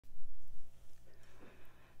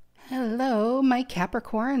Hello, my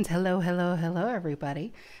Capricorns. Hello, hello, hello,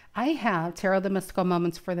 everybody. I have Tarot the Mystical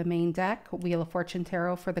Moments for the main deck, Wheel of Fortune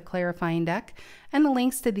Tarot for the clarifying deck, and the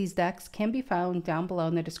links to these decks can be found down below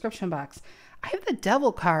in the description box. I have the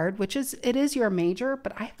Devil card, which is your major,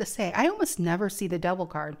 but I have to say, I almost never see the Devil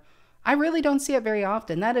card. I really don't see it very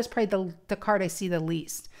often. That is probably the card I see the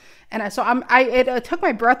least. And it took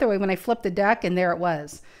my breath away when I flipped the deck, and there it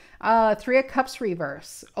was. Three of Cups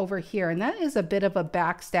reverse over here. And that is a bit of a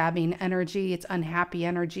backstabbing energy. It's unhappy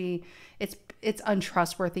energy. It's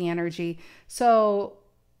untrustworthy energy. So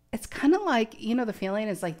it's kind of like, you know, the feeling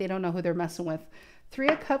is like they don't know who they're messing with. Three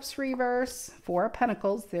of Cups reverse, Four of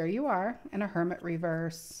Pentacles. There you are. And a Hermit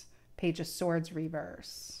reverse, Page of Swords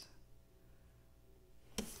reverse.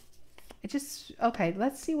 Okay,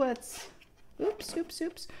 let's see what's, oops.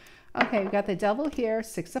 Okay, we've got the Devil here,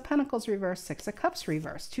 Six of Pentacles reverse, Six of Cups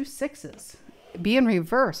reverse, two sixes. Be in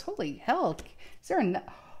reverse. Holy hell. Is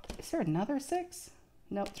there another six?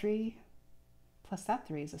 Nope, three plus that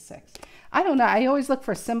three is a six. I don't know. I always look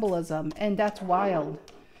for symbolism, and that's wild.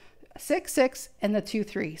 6, 6, and the two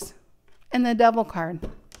threes. And the Devil card.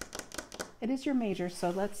 It is your major,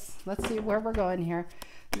 so let's see where we're going here.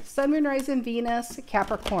 Sun, Moon, Rising, Venus,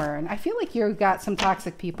 Capricorn. I feel like you've got some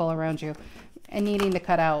toxic people around you and needing to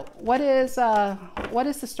cut out. What is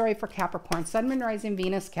the story for Capricorn? Sun, Moon, Rising,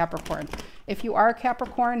 Venus, Capricorn. If you are a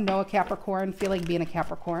Capricorn, know a Capricorn, feel like being a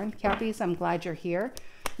Capricorn. Cappies, I'm glad you're here.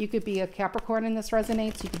 You could be a Capricorn and this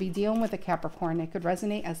resonates. You could be dealing with a Capricorn. It could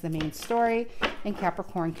resonate as the main story, and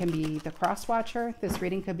Capricorn can be the cross watcher. This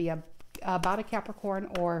reading could be about a Capricorn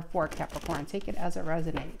or for a Capricorn. Take it as it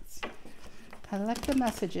resonates. Collect the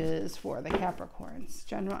messages for the Capricorns.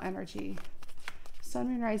 General energy. Sun,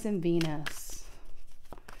 Moon, Rising, Venus.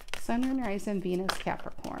 Sun, Moon, Rising, Venus,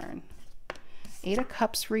 Capricorn. Eight of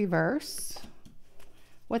Cups reverse.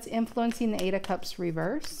 What's influencing the Eight of Cups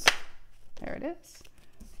reverse? There it is.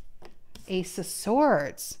 Ace of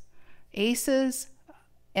Swords. Aces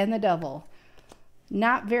and the Devil.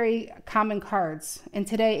 Not very common cards. And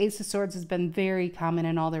today, Ace of Swords has been very common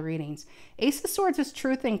in all the readings. Ace of Swords is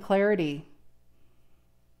truth and clarity.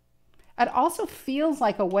 It also feels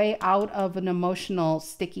like a way out of an emotional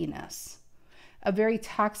stickiness, a very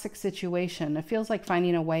toxic situation. It feels like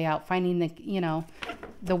finding a way out, finding the, you know,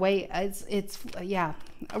 the way. Yeah.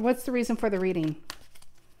 What's the reason for the reading?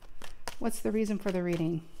 What's the reason for the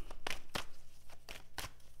reading?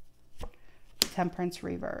 Temperance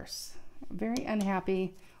reverse. Very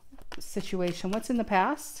unhappy situation. What's in the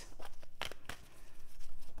past?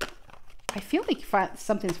 I feel like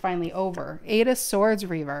something's finally over. Eight of Swords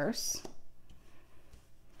reverse.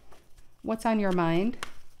 What's on your mind?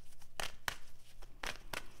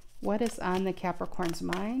 What is on the Capricorn's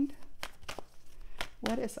mind?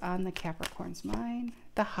 What is on the Capricorn's mind?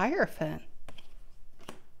 The Hierophant.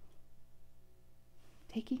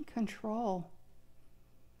 Taking control.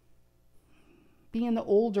 Being the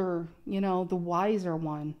older, you know, the wiser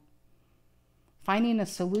one. Finding a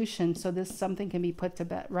solution so something can be put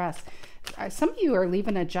to rest. Some of you are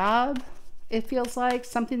leaving a job. It feels like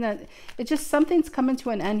something's coming to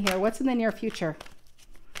an end here. What's in the near future?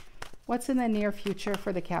 What's in the near future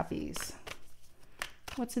for the Cappies?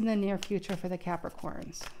 What's in the near future for the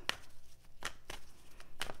Capricorns?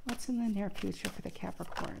 What's in the near future for the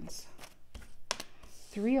Capricorns?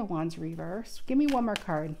 Three of Wands reverse. Give me one more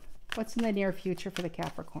card. What's in the near future for the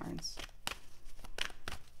Capricorns?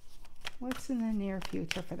 What's in the near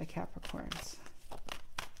future for the Capricorns?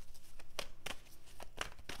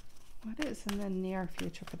 What is in the near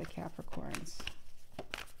future for the Capricorns?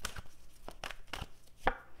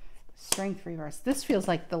 Strength reverse. This feels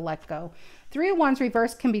like the let go. Three of Wands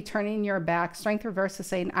reverse can be turning your back. Strength reverse is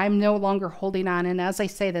saying, I'm no longer holding on. And as I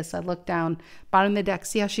say this, I look down, bottom of the deck.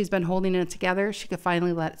 See how she's been holding it together? She could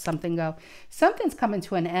finally let something go. Something's coming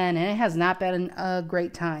to an end, and it has not been a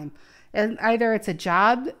great time. And either it's a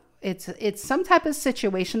job, it's some type of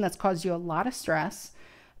situation that's caused you a lot of stress.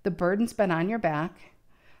 The burden's been on your back.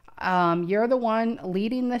 You're the one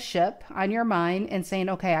leading the ship on your mind and saying,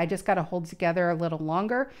 okay, I just got to hold together a little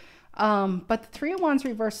longer. But the Three of Wands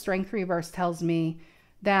reverse, Strength reverse tells me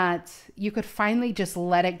that you could finally just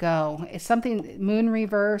let it go. It's something, Moon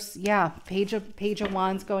reverse. Yeah. Page of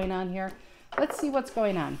Wands going on here. Let's see what's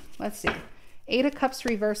going on. Let's see. Eight of Cups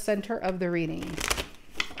reverse, center of the reading.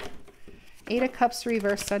 Eight of Cups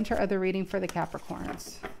reverse, center of the reading for the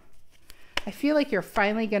Capricorns. I feel like you're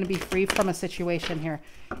finally going to be free from a situation here.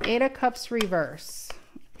 Eight of Cups reverse.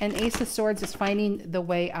 And Ace of Swords is finding the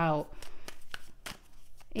way out.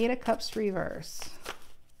 Eight of Cups reverse.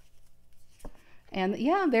 And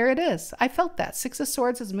yeah, there it is. I felt that. Six of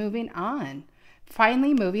Swords is moving on.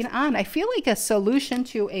 finally moving on. I feel like a solution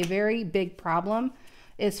to a very big problem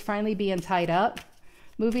is finally being tied up.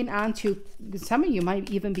 Moving on to, some of you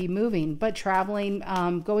might even be moving, but traveling,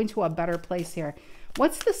 going to a better place here.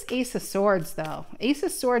 What's this Ace of Swords though? Ace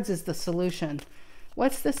of Swords is the solution.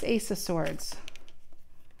 What's this Ace of Swords?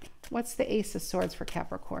 What's the Ace of Swords for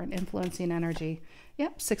Capricorn? Influencing energy.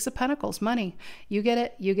 Yep, Six of Pentacles, money. You get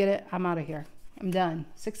it, you get it. I'm out of here. I'm done.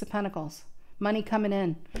 Six of Pentacles. Money coming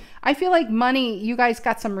in. I feel like money, you guys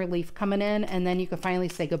got some relief coming in, and then you can finally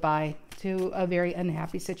say goodbye to a very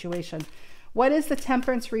unhappy situation. What is the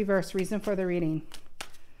Temperance reverse? Reason for the reading.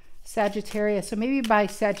 Sagittarius. So maybe by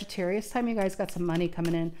Sagittarius time, you guys got some money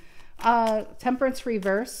coming in. Temperance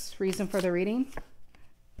reverse. Reason for the reading.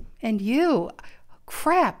 And you.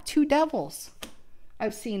 Crap. Two devils.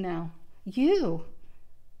 I've seen now. You.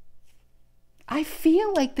 I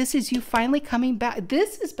feel like this is you finally coming back.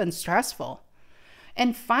 This has been stressful.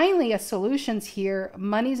 And finally, a solution's here.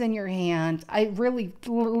 Money's in your hand. I really,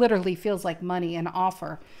 literally feels like money, an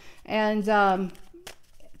offer. And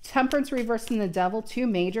Temperance reversing the devil, two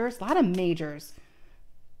majors, a lot of majors.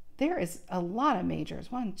 There is a lot of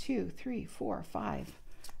majors. 1, 2, 3, 4, 5.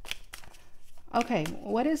 Okay,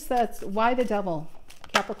 what is that? Why the devil?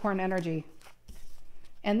 Capricorn energy.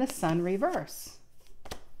 And the sun reverse.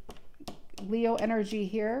 Leo energy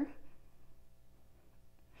here.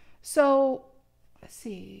 So, let's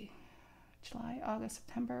see. July, August,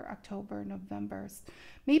 September, October, November.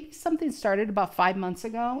 Maybe something started about 5 months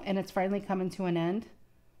ago and it's finally coming to an end.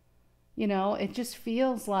 You know, it just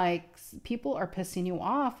feels like people are pissing you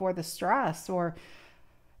off, or the stress, or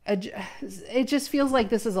it just feels like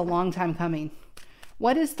this is a long time coming.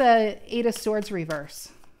 What is the Eight of Swords reverse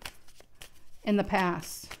in the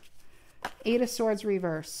past? Eight of Swords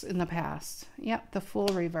reverse in the past. Yep, the Fool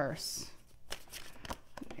reverse.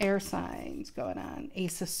 Air signs going on.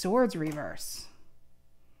 Ace of Swords reverse.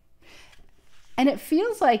 And it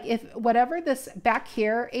feels like if whatever this back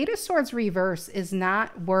here, Eight of Swords reverse is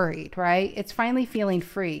not worried, right? It's finally feeling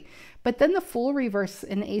free. But then the Fool reverse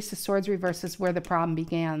and Ace of Swords reverse is where the problem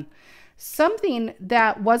began. Something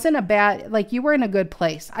that wasn't a bad, like you were in a good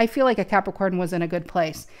place. I feel like a Capricorn was in a good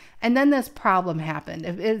place. And then this problem happened.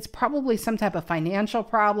 It's probably some type of financial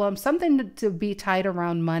problem, something to be tied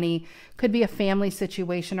around money. Could be a family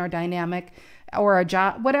situation or dynamic, or a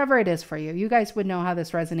job, whatever it is for you. You guys would know how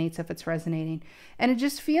this resonates if it's resonating. And it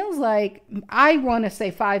just feels like, I want to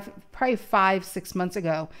say probably 5, 6 months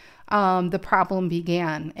ago, the problem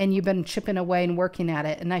began, and you've been chipping away and working at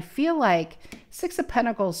it. And I feel like Six of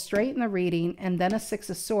Pentacles straight in the reading, and then a Six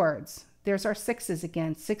of Swords. There's our sixes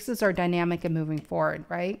again. Sixes are dynamic and moving forward,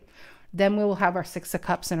 right? Then we will have our Six of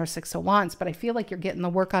Cups and our Six of Wands. But I feel like you're getting the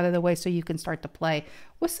work out of the way so you can start to play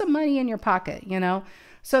with some money in your pocket, you know?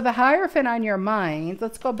 So the Hierophant on your mind,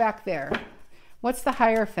 let's go back there. What's the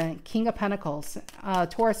Hierophant? King of Pentacles,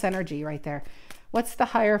 Taurus energy right there. What's the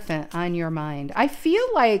Hierophant on your mind? I feel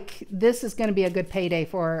like this is going to be a good payday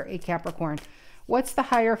for a Capricorn. What's the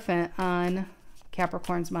Hierophant on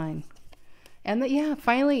Capricorn's mind? And yeah,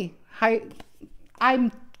 finally,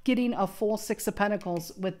 I'm getting a full Six of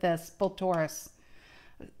Pentacles with this, both Taurus.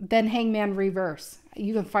 Then Hangman reverse.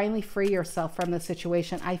 You can finally free yourself from the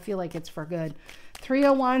situation. I feel like it's for good. Three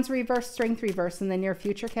of Wands reverse, Strength reverse in the near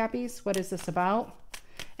future, Cappies. What is this about?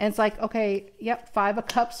 And it's like, okay, yep, Five of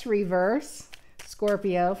Cups reverse.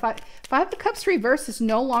 Scorpio. Five of Cups reverse is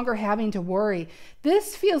no longer having to worry.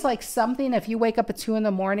 This feels like something, if you wake up at 2 in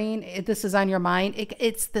the morning, this is on your mind.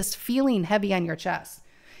 It's this feeling heavy on your chest.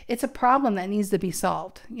 It's a problem that needs to be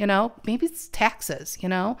solved, you know? Maybe it's taxes, you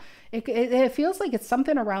know? It feels like it's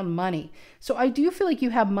something around money. So I do feel like you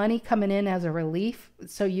have money coming in as a relief,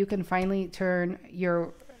 so you can finally turn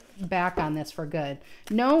your back on this for good,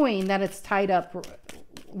 knowing that it's tied up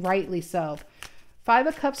rightly so. Five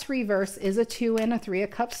of Cups reverse is a 2 and a 3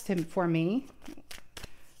 of Cups for me.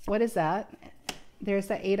 What is that? There's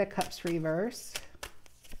the Eight of Cups reverse.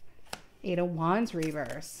 Eight of Wands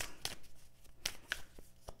reverse.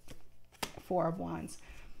 Four of Wands.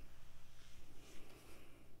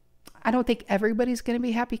 I don't think everybody's going to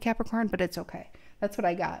be happy, Capricorn, but it's okay. That's what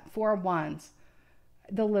I got. Four of Wands.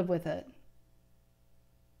 They'll live with it.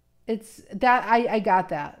 It's that I got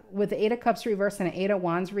that. With the Eight of Cups reverse and an Eight of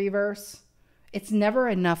Wands reverse, it's never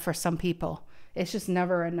enough for some people. It's just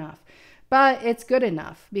never enough. But it's good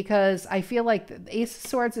enough because I feel like the Ace of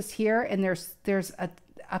Swords is here, and there's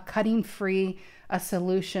a cutting free, a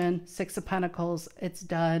solution. Six of Pentacles, it's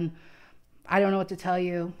done. I don't know what to tell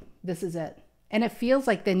you. This is it. And it feels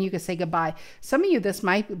like then you could say goodbye. Some of you, this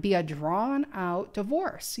might be a drawn out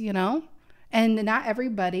divorce, you know? And not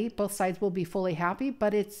everybody, both sides will be fully happy,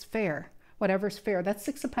 but it's fair. Whatever's fair. That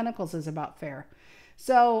Six of Pentacles is about fair.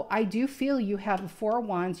 So I do feel you have the 4 of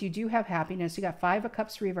Wands. You do have happiness. You got 5 of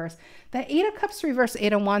Cups reverse. The 8 of Cups reverse,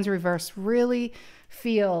 8 of Wands reverse really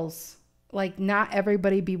feels like not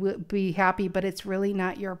everybody be happy, but it's really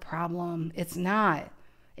not your problem. It's not.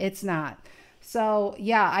 It's not. So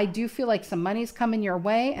yeah, I do feel like some money's coming your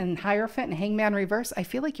way, and Hierophant and Hangman reverse, I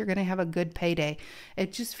feel like you're going to have a good payday.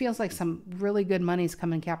 It just feels like some really good money's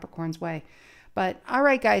coming Capricorn's way. But all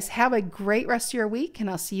right, guys, have a great rest of your week, and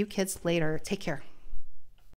I'll see you kids later. Take care.